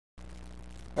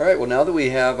All right, well, now that we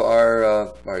have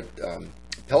our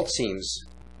pelt seams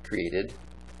created,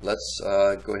 let's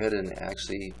go ahead and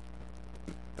actually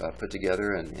put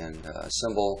together and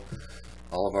assemble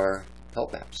all of our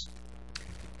pelt maps.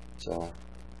 So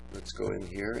let's go in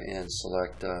here and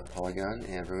select polygon.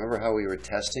 And remember how we were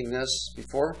testing this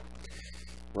before?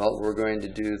 Well, we're going to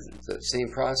do the same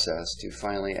process to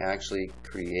finally actually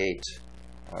create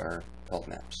our pelt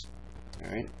maps.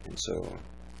 All right, and so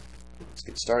let's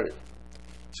get started.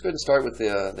 Let's go ahead and start with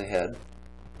the head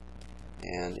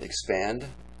and expand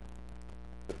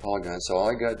the polygon. So all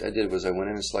I did was I went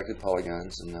in and selected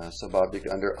polygons and sub-object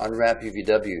under Unwrap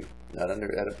UVW, not under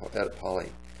editable poly,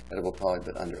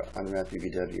 but under Unwrap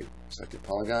UVW. Selected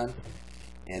polygon,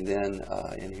 and then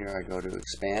in here I go to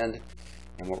expand,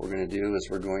 and what we're going to do is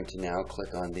we're going to now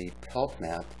click on the pelt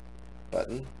map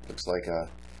button. Looks like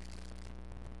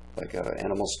a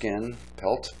animal skin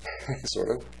pelt,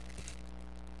 sort of.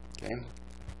 Okay.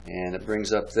 And it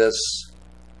brings up this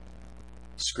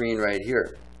screen right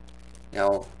here.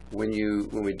 Now, when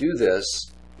we do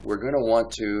this, we're going to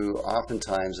want to,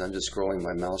 oftentimes, I'm just scrolling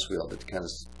my mouse wheel to kind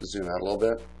of zoom out a little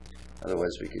bit.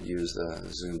 Otherwise, we could use the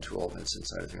zoom tool that's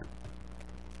inside of here,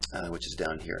 which is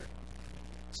down here.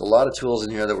 So a lot of tools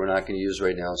in here that we're not going to use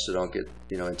right now, so don't get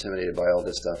intimidated by all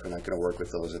this stuff. We're not going to work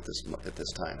with those at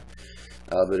this time.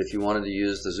 But if you wanted to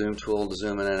use the zoom tool to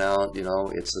zoom in and out,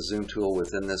 it's the zoom tool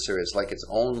within this area. It's like its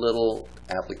own little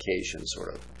application,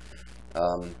 sort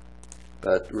of.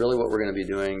 But really what we're going to be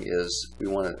doing is we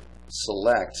want to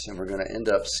select, and we're going to end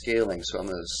up scaling. So I'm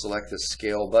going to select the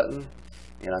scale button,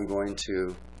 and I'm going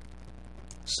to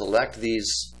select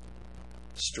these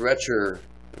stretcher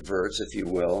verts, if you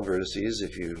will, vertices,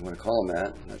 if you want to call them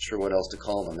that. I'm not sure what else to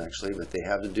call them, actually, but they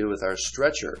have to do with our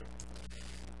stretcher.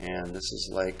 And this is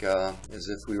like as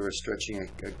if we were stretching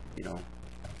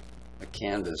a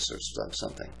canvas or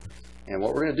something. And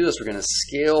what we're going to do is we're going to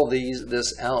scale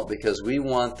this out because we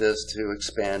want this to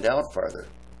expand out farther.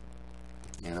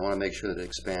 And I want to make sure that it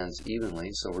expands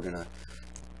evenly, so we're going to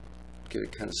get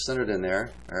it kind of centered in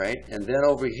there. All right. And then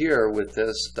over here with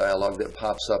this dialog that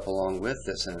pops up along with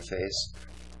this interface,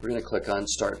 we're going to click on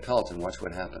Start Pelt and watch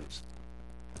what happens.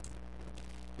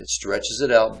 It stretches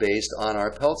it out based on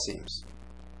our pelt seams.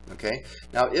 Okay.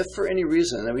 Now, if for any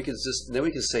reason, then we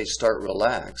could say Start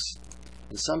Relax,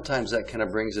 and sometimes that kind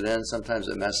of brings it in. Sometimes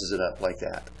it messes it up like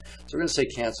that. So we're going to say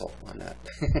Cancel on that.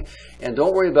 And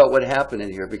don't worry about what happened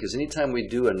in here, because anytime we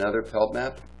do another pelt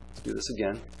map, let's do this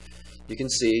again. You can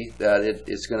see that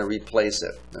it's going to replace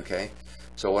it. Okay.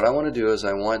 So what I want to do is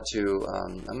I want to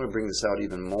I'm going to bring this out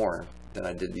even more than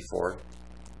I did before.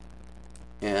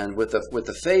 And with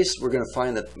the face, we're going to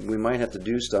find that we might have to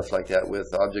do stuff like that with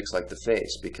objects like the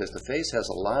face, because the face has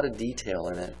a lot of detail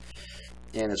in it,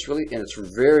 and it's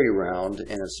very round,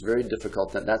 and it's very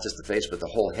difficult. Not just the face, but the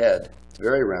whole head. It's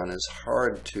very round, and it's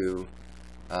hard to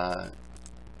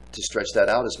stretch that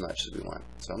out as much as we want.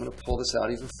 So I'm going to pull this out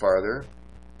even farther.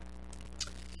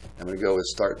 I'm going to go with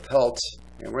Start Pelt,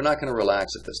 and we're not going to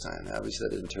relax it this time. Obviously,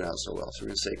 that didn't turn out so well. So we're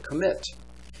going to say Commit.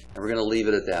 And we're going to leave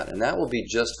it at that. And that will be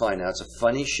just fine. Now, it's a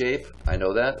funny shape. I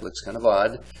know that. It looks kind of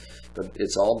odd. But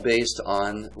it's all based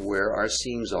on where our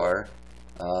seams are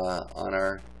on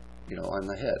our, on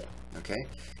the head. Okay?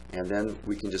 And then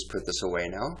we can just put this away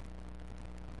now.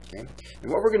 Okay?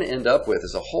 And what we're going to end up with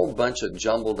is a whole bunch of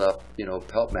jumbled up,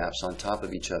 pelt maps on top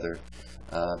of each other.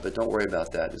 But don't worry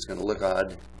about that. It's going to look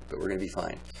odd, but we're going to be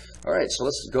fine. All right, so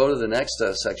let's go to the next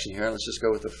section here. And let's just go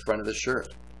with the front of the shirt.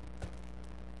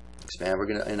 Expand.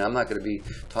 And I'm not going to be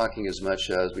talking as much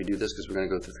as we do this because we're going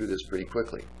to go through this pretty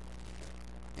quickly.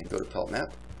 And go to Pelt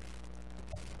Map.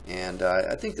 And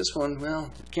I think this one, well,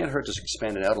 it can't hurt to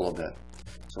expand it out a little bit.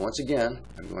 So once again,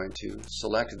 I'm going to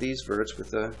select these verts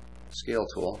with the scale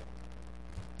tool.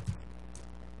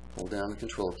 Hold down the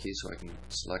Control key so I can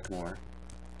select more.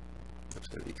 Oops,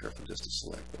 got to be careful just to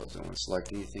select those. I don't want to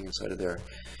select anything inside of there.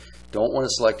 Don't want to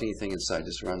select anything inside,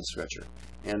 just around the stretcher.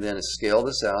 And then scale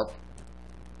this out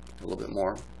a little bit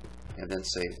more, and then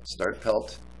say Start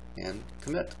Pelt and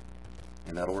Commit,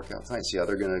 and that'll work out fine. See how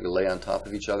they're going to lay on top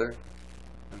of each other?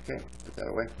 Okay, put that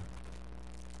away.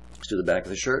 Let's do the back of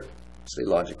the shirt. Stay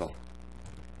logical.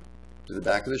 Do the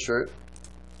back of the shirt.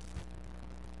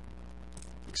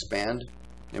 Expand.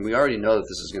 And we already know that this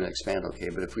is going to expand okay,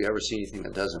 but if we ever see anything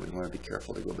that doesn't, we want to be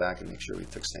careful to go back and make sure we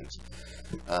fix things.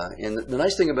 And the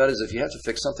nice thing about it is if you have to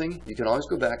fix something, you can always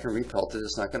go back and repelt it.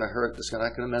 It's not going to hurt. It's not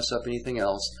going to mess up anything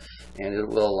else. And it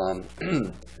will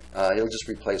it'll just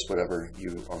replace whatever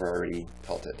you have already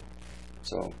pelted.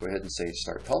 So go ahead and say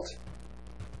Start Pelt.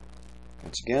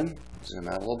 Once again, zoom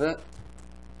out a little bit.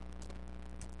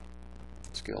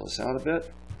 Scale this out a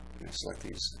bit. I'm going to select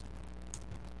these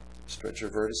stretch your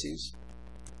vertices.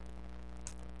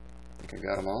 I think I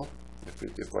got them all.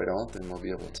 If I don't, then we'll be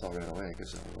able to tell right away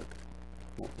because it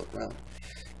won't look around.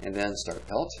 And then start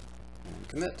pelt and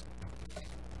commit.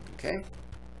 Okay.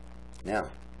 Now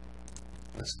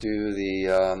let's do the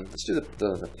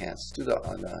pants. Let's do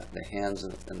the hands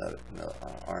and the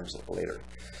arms later.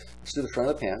 Let's do the front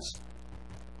of the pants.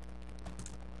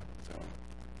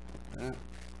 So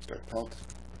start pelt.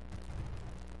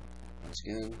 Once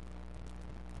again,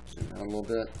 zoom out a little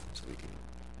bit so we can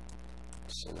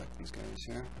select these guys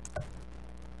here.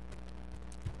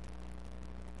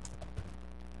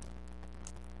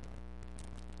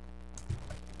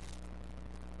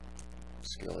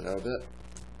 Scale it out a bit.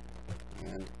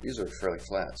 And these are fairly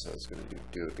flat, so it's going to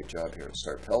do a good job here.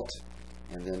 Start pelt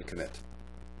and then commit.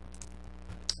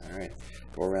 All right,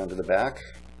 go around to the back.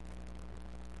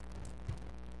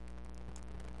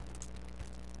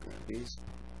 Grab these.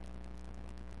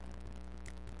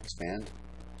 Expand.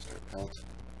 Start pelt.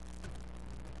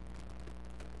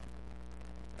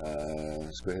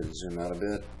 Let's go ahead and zoom out a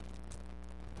bit.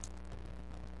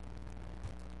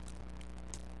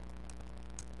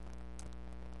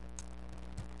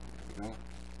 There we go.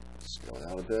 Scale it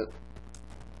out a bit.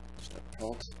 Start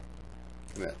pelt.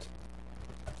 Commit.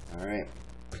 All right.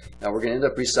 Now we're going to end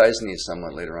up resizing these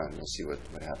somewhat later on. We'll see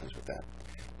what happens with that.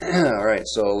 All right.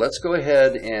 So let's go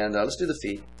ahead and let's do the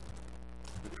feet.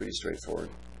 Pretty straightforward.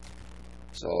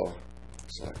 So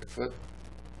select the foot.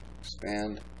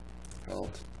 Expand.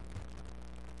 Pelt.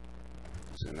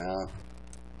 Zoom out.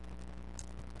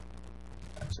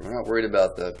 So we're not worried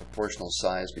about the proportional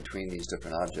size between these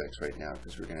different objects right now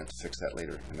because we're going to have to fix that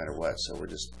later no matter what. So we're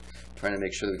just trying to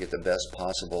make sure that we get the best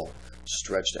possible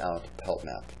stretched out pelt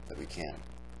map that we can.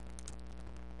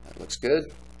 That looks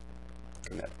good.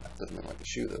 Commit. Doesn't look like a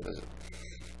shoe though, does it?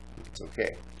 It's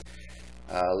okay.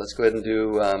 Let's go ahead and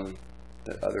do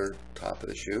the other top of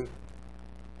the shoe.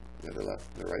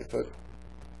 The right foot.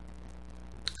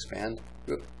 Expand.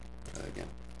 Oop. Try that again.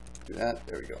 Do that.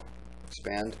 There we go.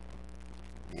 Expand.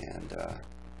 And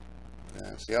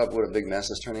see what a big mess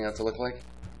is turning out to look like?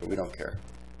 But we don't care.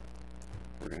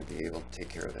 We're going to be able to take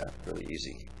care of that really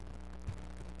easy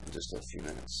in just a few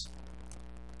minutes.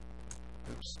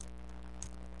 Oops.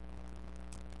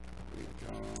 There we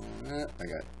go. I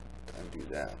got to undo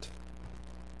that.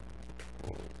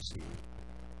 Control-Z.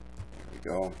 There we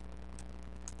go.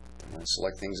 I'm going to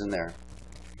select things in there.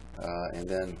 And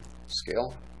then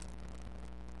scale.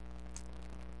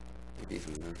 Maybe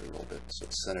even move it a little bit so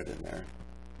it's centered in there.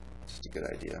 Just a good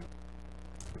idea.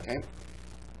 Okay.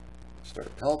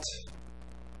 Start pelt.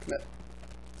 Commit.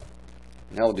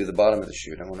 Now we'll do the bottom of the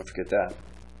shoe. I don't want to forget that.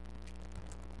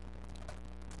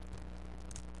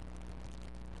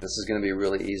 This is going to be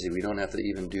really easy. We don't have to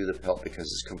even do the pelt because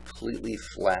it's completely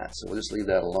flat. So we'll just leave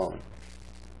that alone.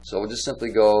 So we'll just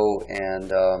simply go and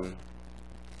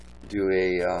do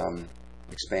a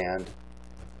expand.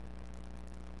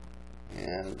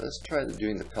 And let's try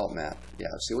doing the pelt map. Yeah,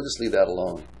 see, we'll just leave that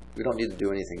alone. We don't need to do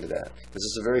anything to that because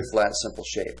it's a very flat, simple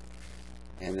shape.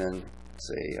 And then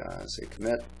say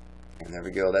commit, and there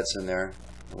we go. That's in there.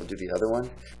 And we'll do the other one.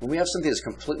 When we have something that's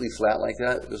completely flat like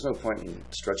that, there's no point in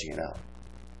stretching it out.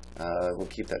 We'll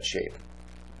keep that shape.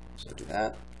 So do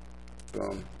that.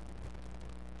 Boom.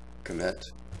 Commit.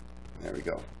 There we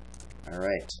go. All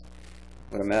right.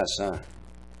 What a mess, huh?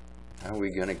 How are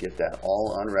we going to get that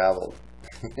all unraveled?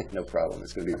 No problem.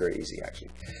 It's going to be very easy,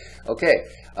 actually. Okay.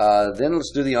 Then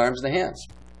let's do the arms and the hands.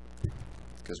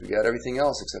 Because we got everything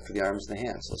else except for the arms and the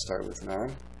hands. Let's start with an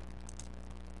arm.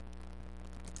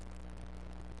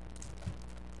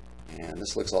 And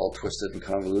this looks all twisted and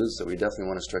convoluted, so we definitely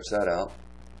want to stretch that out.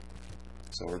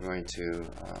 So we're going to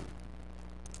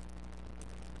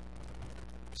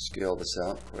scale this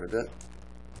out quite a bit.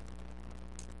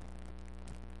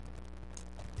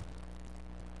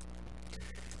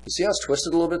 You see how it's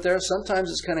twisted a little bit there? Sometimes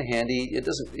it's kind of handy. It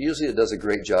doesn't. Usually it does a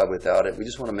great job without it. We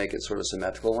just want to make it sort of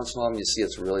symmetrical. Once in a while, when you see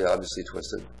it's really obviously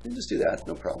twisted, you can just do that,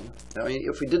 no problem. I mean,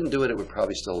 if we didn't do it, it would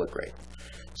probably still look great.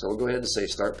 So we'll go ahead and say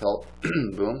start pelt,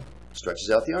 boom,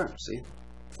 stretches out the arm. See,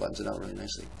 flattens it out really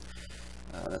nicely.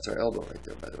 That's our elbow right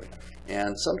there, by the way.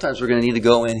 And sometimes we're going to need to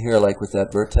go in here, like with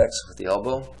that vertex with the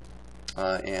elbow,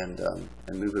 and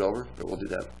move it over. But we'll do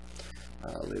that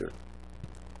later.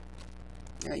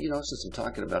 Yeah, you know, since I'm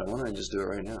talking about it, why don't I just do it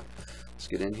right now? Let's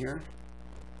get in here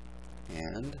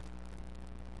and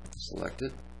select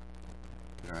it.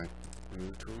 Get our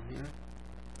move tool here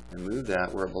and move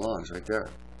that where it belongs, right there.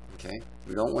 Okay,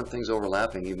 we don't want things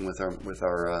overlapping, even with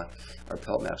our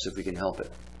pelt maps, if we can help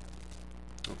it.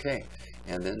 Okay,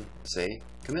 and then say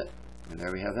commit, and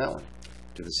there we have that one.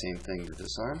 Do the same thing to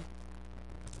this arm.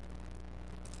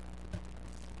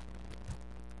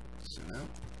 zoom out.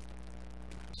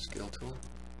 Scale tool.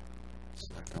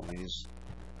 Select all these.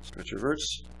 Stretch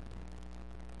reverse.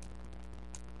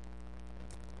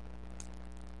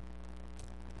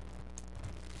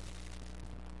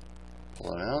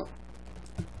 Pull it out.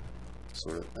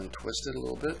 Sort of untwist it a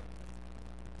little bit.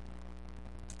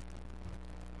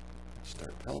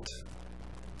 Start pelt.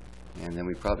 And then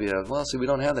we probably have, well, see, we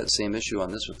don't have that same issue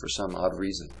on this one for some odd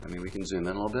reason. I mean, we can zoom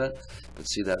in a little bit, but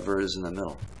see that vert is in the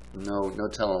middle. No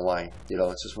telling why. You know,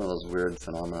 it's just one of those weird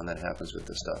phenomena that happens with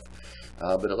this stuff.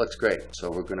 But it looks great,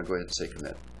 so we're going to go ahead and say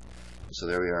commit. So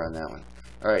there we are on that one.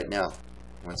 All right, now,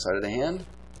 one side of the hand,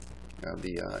 grab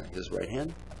his right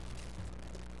hand.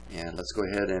 And let's go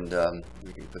ahead and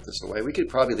we can put this away. We could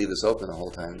probably leave this open the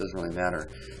whole time. It doesn't really matter.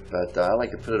 But I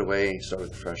like to put it away, start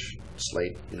with a fresh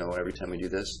slate, you know, every time we do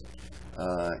this.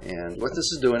 And what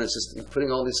this is doing is just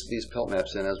putting all these pelt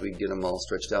maps in as we get them all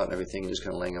stretched out and everything, and just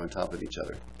kind of laying them on top of each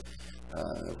other.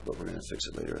 But we're going to fix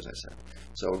it later, as I said.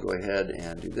 So we'll go ahead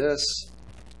and do this.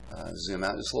 Zoom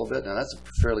out just a little bit. Now that's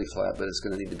fairly flat, but it's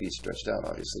going to need to be stretched out,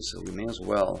 obviously. So we may as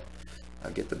well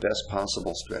get the best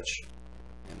possible stretch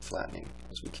and flattening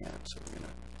as we can. So we're going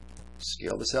to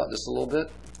scale this out just a little bit.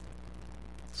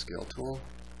 Scale tool.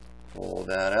 Pull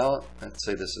that out. I'd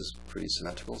say this is pretty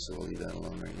symmetrical, so we'll leave that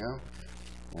alone right now.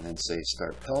 And then say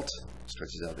start pelt.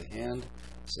 Stretches out the hand.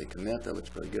 Say commit. That looks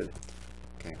pretty good.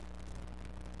 Okay.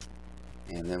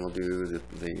 And then we'll do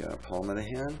the palm of the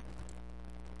hand.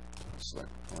 Select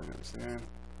palm goes there.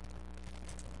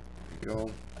 There we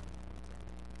go.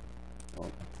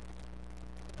 Oh.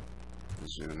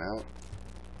 Zoom out.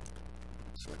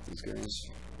 Select these guys.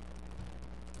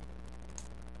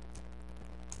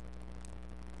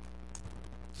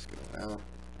 Scale out.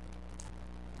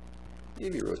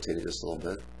 Maybe rotate it just a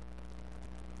little bit.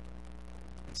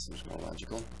 That seems more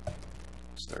logical.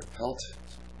 Start pelt.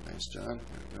 Nice job. There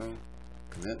we go.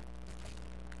 Commit.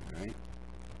 Alright.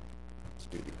 Let's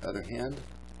do the other hand.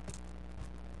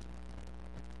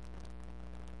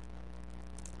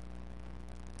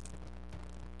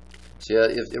 So yeah,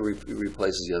 it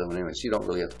replaces the other one anyway, so you don't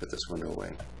really have to put this window away.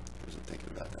 I wasn't thinking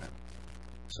about that.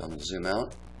 So I'm going to zoom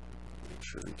out. Make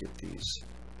sure we get these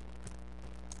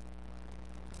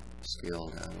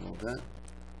scaled down a little bit.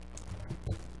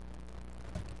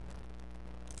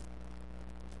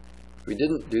 If we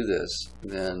didn't do this,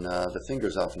 then the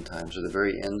fingers oftentimes, or the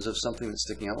very ends of something that's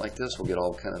sticking out like this, will get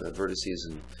all kind of the vertices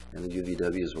and the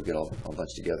UVWs will get all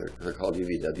bunched together. They're called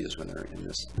UVWs when they're in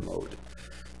this mode.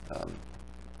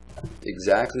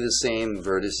 Exactly the same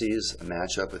vertices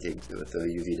match up with the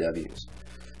UVWs.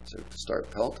 So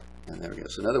start pelt, and there we go.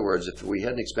 So in other words, if we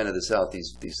hadn't expanded this out,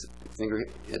 these finger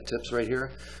tips right here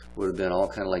would have been all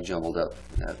kind of like jumbled up.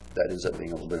 And that ends up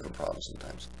being a little bit of a problem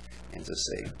sometimes. And just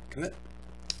say commit.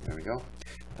 There we go.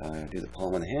 Do the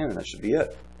palm of the hand, and that should be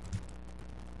it.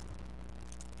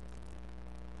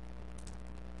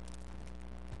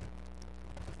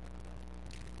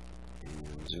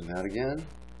 And zoom out again.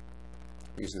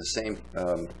 Using the same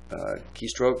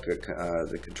keystroke,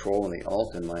 the control and the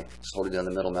alt, and just holding down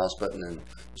the middle mouse button and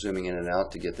zooming in and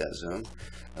out to get that zoom.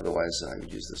 Otherwise, I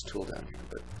would use this tool down here,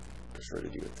 but I prefer to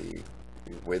do it the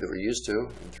way that we're used to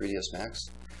in 3ds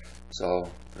Max. So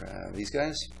grab these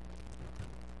guys.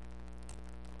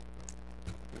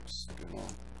 Oops, do them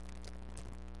all.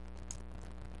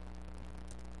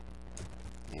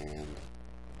 And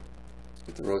let's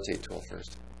get the rotate tool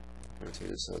first.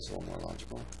 Rotate it so it's a little more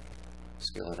logical.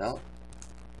 Scale it out.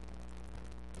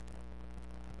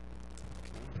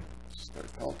 Okay.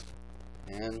 Start pelt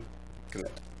and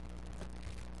commit.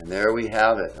 And there we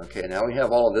have it. Okay, now we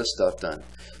have all of this stuff done.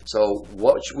 So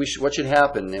what should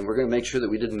happen, and we're going to make sure that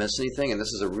we didn't miss anything, and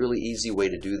this is a really easy way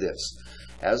to do this.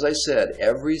 As I said,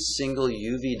 every single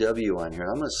UVW on here,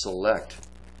 I'm going to select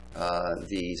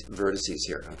the vertices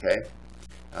here, okay,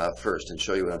 first, and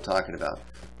show you what I'm talking about.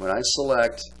 When I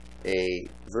select a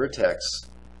vertex,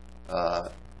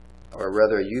 or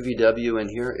rather a UVW in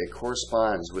here, it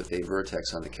corresponds with a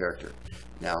vertex on the character.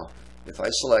 Now, if I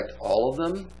select all of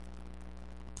them,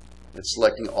 it's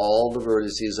selecting all the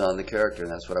vertices on the character,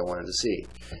 and that's what I wanted to see.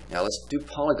 Now let's do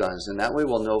polygons, and that way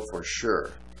we'll know for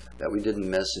sure that we didn't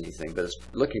miss anything, but it's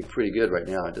looking pretty good right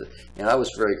now. And I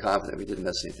was very confident we didn't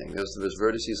miss anything. There's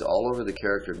vertices all over the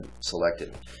character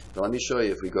selected. But let me show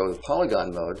you, if we go to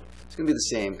polygon mode, it's going to be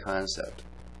the same concept.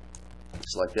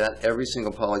 Select that. Every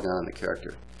single polygon on the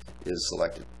character is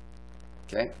selected.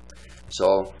 Okay?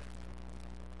 So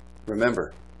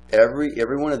remember,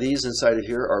 every one of these inside of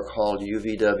here are called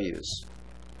UVWs.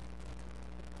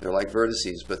 They're like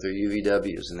vertices, but they're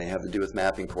UVWs, and they have to do with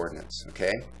mapping coordinates.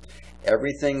 Okay?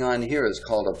 Everything on here is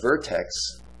called a vertex.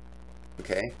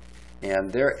 Okay?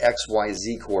 and they're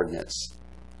XYZ coordinates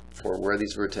for where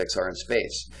these vertex are in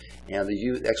space. And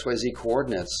the XYZ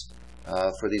coordinates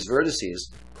for these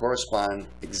vertices correspond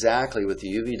exactly with the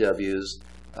UVWs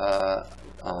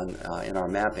in our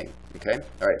mapping. Okay?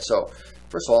 All right, so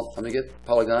first of all, I'm going to get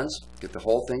polygons, get the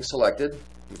whole thing selected,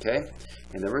 okay?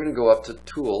 And then we're going to go up to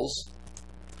Tools,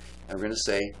 and we're going to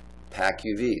say Pack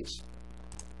UVs.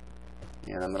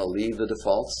 And I'm going to leave the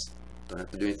defaults. Don't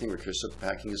have to do anything. Recursive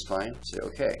packing is fine. Say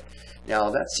OK. Now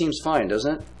that seems fine,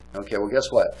 doesn't it? Okay, well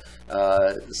guess what?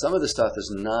 Some of the stuff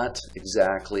is not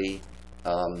exactly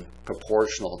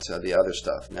proportional to the other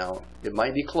stuff. Now, it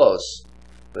might be close,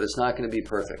 but it's not going to be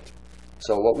perfect.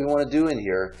 So what we want to do in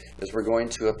here is we're going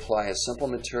to apply a simple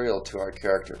material to our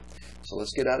character. So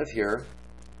let's get out of here,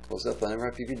 close up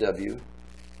Unwrap UVW,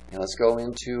 and let's go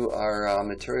into our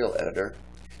material editor,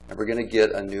 and we're going to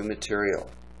get a new material.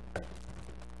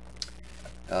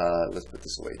 Let's put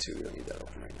this away too. We don't need that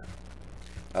open right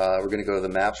now. We're going to go to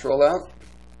the Maps rollout.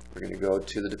 We're going to go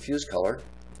to the Diffuse color.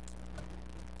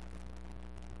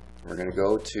 We're going to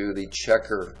go to the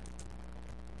checker.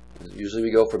 Usually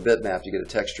we go for bitmap to get a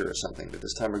texture or something, but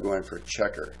this time we're going for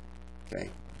checker. Okay,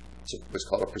 it's what's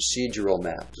called a procedural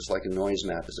map, just like a noise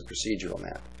map is a procedural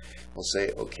map. We'll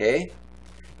say OK,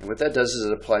 and what that does is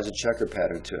it applies a checker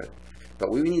pattern to it.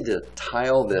 But we need to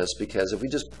tile this, because if we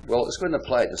just, well, let's go ahead and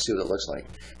apply it to see what it looks like.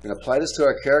 We're going to apply this to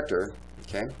our character.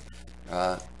 Okay,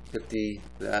 hit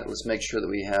that. Let's make sure that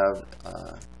we have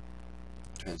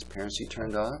transparency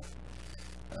turned off.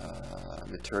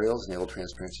 Materials, enable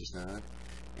transparency is not.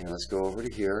 And let's go over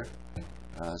to here.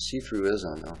 See-through is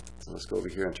on though. So let's go over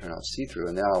here and turn off see-through,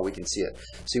 and now we can see it.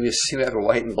 See, we have a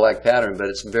white and black pattern, but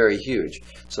it's very huge.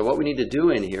 So what we need to do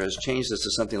in here is change this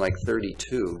to something like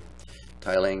 32.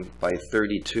 Tiling by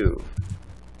 32.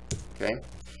 Okay?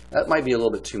 That might be a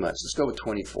little bit too much. Let's go with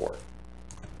 24.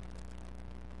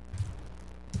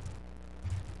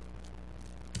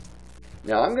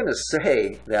 Now I'm going to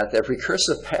say that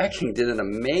recursive packing did an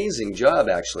amazing job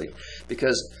actually,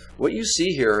 because what you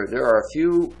see here, there are a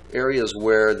few areas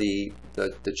where the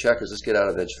checkers, let's get out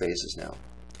of edge faces now.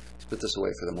 Let's put this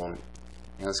away for the moment.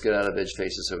 And let's get out of edge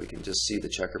faces so we can just see the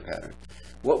checker pattern.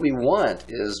 What we want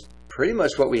is pretty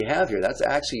much what we have here. That's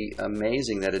actually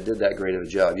amazing that it did that great of a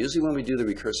job. Usually when we do the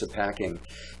recursive packing,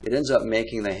 it ends up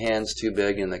making the hands too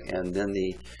big, and then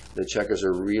the checkers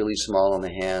are really small on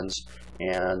the hands,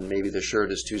 and maybe the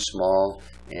shirt is too small,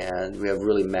 and we have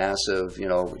really massive,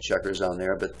 checkers on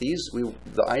there. But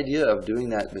the idea of doing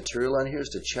that material on here is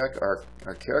to check our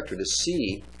character to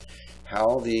see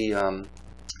how the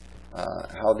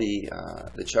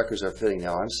checkers are fitting.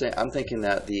 Now I'm thinking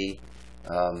that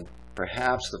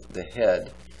perhaps the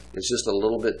head is just a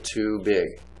little bit too big,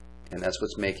 and that's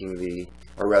what's making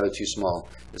or rather too small.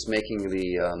 It's making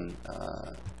the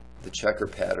checker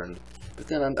pattern. But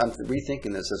then I'm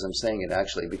rethinking this as I'm saying it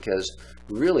actually, because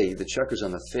really the checkers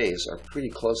on the face are pretty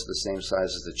close to the same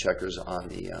size as the checkers on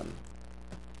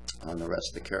the rest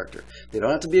of the character. They don't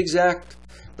have to be exact,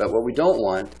 but what we don't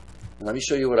want, and let me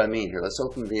show you what I mean here. Let's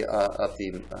open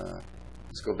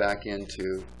let's go back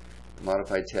into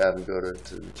Modify tab and go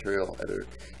to the Material Editor.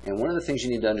 And one of the things you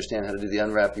need to understand how to do the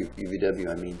Unwrap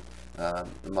UVW,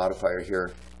 the modifier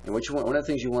here. And one of the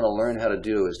things you want to learn how to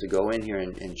do is to go in here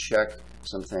and check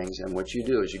some things. And what you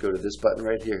do is you go to this button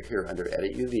right here under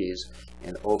Edit UVs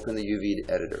and open the UV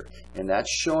Editor. And that's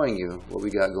showing you what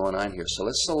we got going on here. So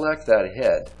let's select that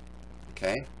head.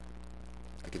 Okay?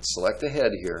 I can select the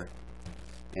head here,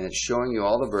 and it's showing you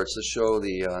all the verts. Let's show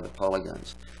the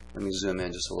polygons. Let me zoom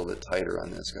in just a little bit tighter on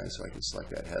this guy so I can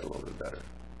select that head a little bit better.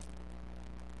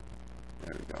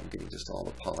 There we go. I'm getting just all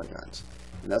the polygons.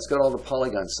 And that's got all the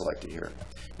polygons selected here.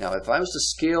 Now, if I was to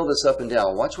scale this up and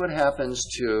down, watch what happens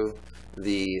to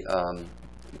the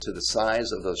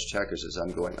size of those checkers as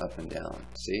I'm going up and down.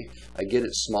 See? I get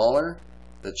it smaller,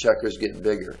 the checkers get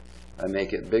bigger. I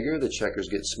make it bigger, the checkers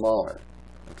get smaller.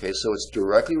 Okay, so it's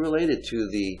directly related to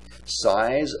the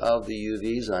size of the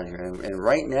UVs on here. And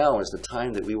right now is the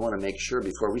time that we want to make sure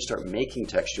before we start making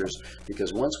textures,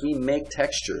 because once we make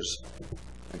textures,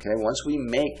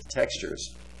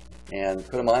 and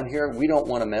put them on here, we don't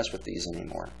want to mess with these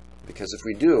anymore. Because if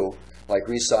we do, like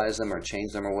resize them or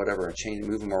change them or whatever, or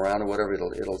move them around or whatever,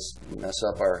 it'll mess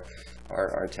up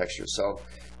our textures. So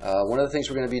one of the things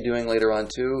we're going to be doing later on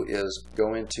too is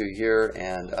go into here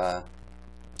and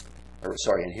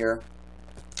in here,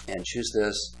 and choose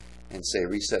this and say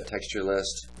reset texture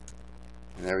list,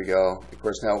 and there we go. Of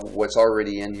course, now what's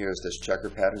already in here is this checker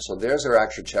pattern. So there's our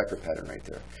actual checker pattern right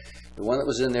there. The one that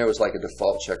was in there was like a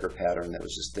default checker pattern that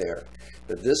was just there.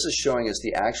 But this is showing us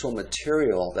the actual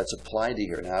material that's applied to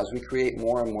here. Now, as we create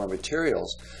more and more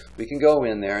materials, we can go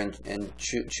in there and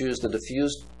choose the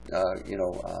diffused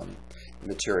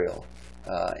material.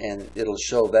 And it'll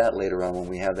show that later on when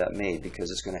we have that made, because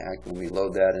it's going to act when we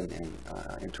load that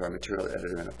into our material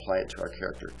editor and apply it to our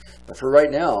character. But for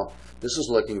right now, this is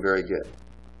looking very good.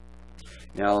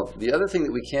 Now, the other thing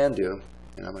that we can do,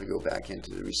 and I'm going to go back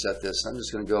into reset this. I'm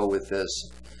just going to go with this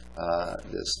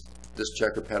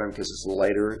checker pattern because it's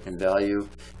lighter in value,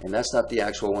 and that's not the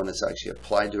actual one that's actually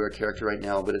applied to our character right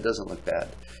now, but it doesn't look bad.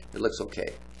 It looks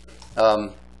okay.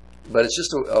 But it's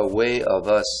just a way of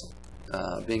us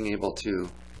being able to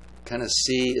kind of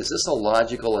see, is this a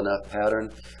logical enough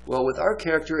pattern? Well, with our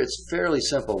character, it's fairly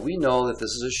simple. We know that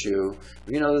this is a shoe.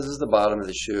 We know this is the bottom of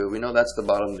the shoe. We know that's the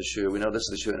bottom of the shoe. We know this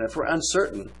is the shoe. And if we're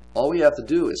uncertain, all we have to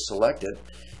do is select it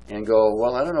and go,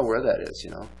 well, I don't know where that is,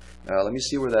 let me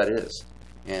see where that is.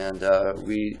 And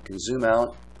we can zoom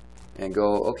out and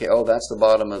go, okay, oh, that's the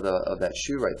bottom of that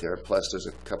shoe right there. Plus, there's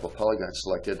a couple of polygons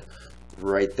selected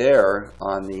right there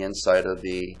on the inside of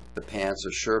the pants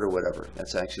or shirt or whatever.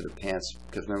 That's actually the pants,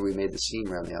 because remember we made the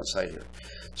seam around the outside here.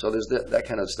 So there's that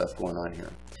kind of stuff going on here.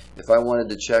 If I wanted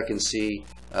to check and see,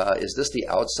 is this the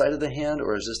outside of the hand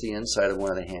or is this the inside of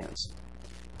one of the hands?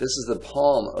 This is the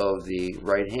palm of the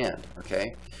right hand,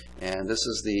 okay? And this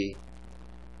is the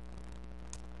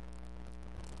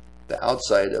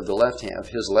outside of the left hand, of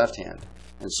his left hand,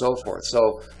 and so forth.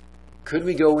 So could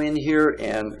we go in here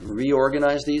and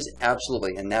reorganize these?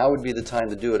 Absolutely, and now would be the time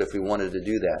to do it if we wanted to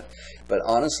do that. But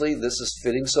honestly, this is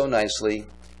fitting so nicely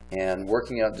and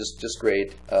working out just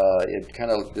great. It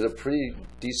kind of did a pretty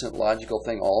decent logical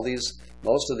thing.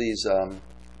 Most of these,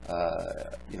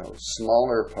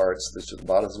 smaller parts. This is the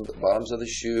bottoms of the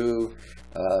shoe.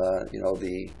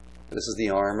 This is the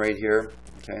arm right here.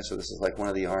 Okay, so this is like one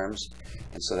of the arms.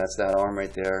 And so that's that arm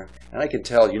right there. And I could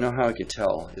tell, how I could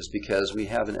tell is because we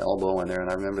have an elbow in there, and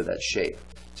I remember that shape.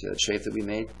 See that shape that we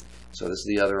made? So this is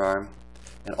the other arm.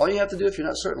 And all you have to do if you're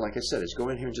not certain, like I said, is go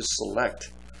in here and just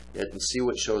select it and see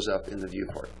what shows up in the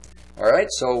viewport. All right,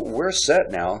 so we're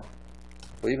set now.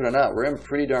 Believe it or not, we're in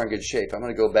pretty darn good shape. I'm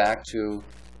going to go back to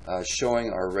showing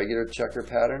our regular checker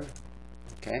pattern.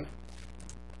 Okay?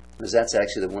 Because that's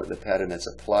actually the pattern that's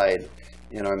applied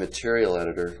in our material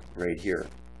editor right here.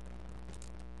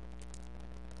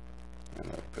 I'm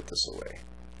going to put this away.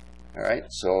 All right,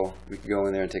 so we can go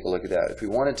in there and take a look at that. If we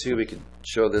wanted to, we could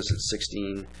show this at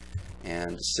 16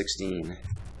 and 16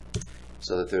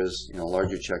 so that there's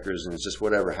larger checkers, and it's just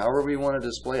whatever, however we want to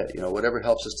display it, whatever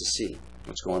helps us to see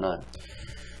what's going on.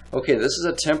 Okay, this is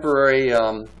a temporary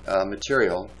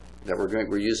material that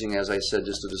we're using, as I said,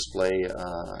 just to display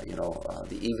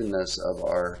the evenness of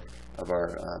our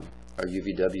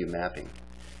UVW mapping,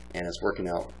 and it's working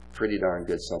out pretty darn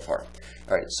good so far.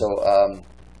 All right, so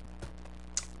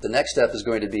the next step is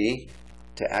going to be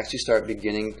to actually start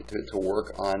beginning to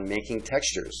work on making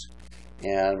textures,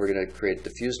 and we're going to create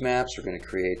diffuse maps. We're going to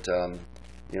create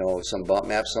some bump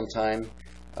maps sometime.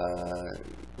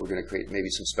 We're going to create maybe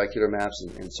some specular maps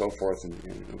and so forth, and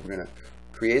we're going to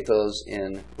create those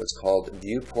in what's called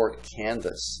Viewport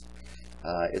Canvas.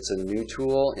 It's a new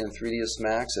tool in 3ds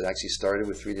Max. It actually started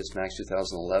with 3ds Max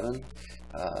 2011.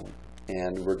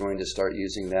 And we're going to start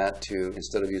using that to,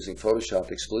 instead of using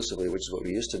Photoshop exclusively, which is what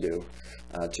we used to do,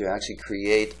 to actually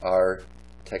create our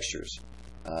textures.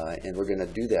 And we're going to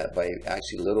do that by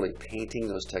actually literally painting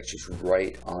those textures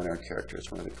right on our character.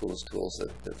 It's one of the coolest tools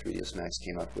that 3ds Max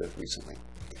came up with recently.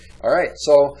 All right,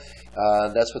 so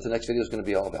that's what the next video is going to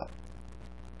be all about.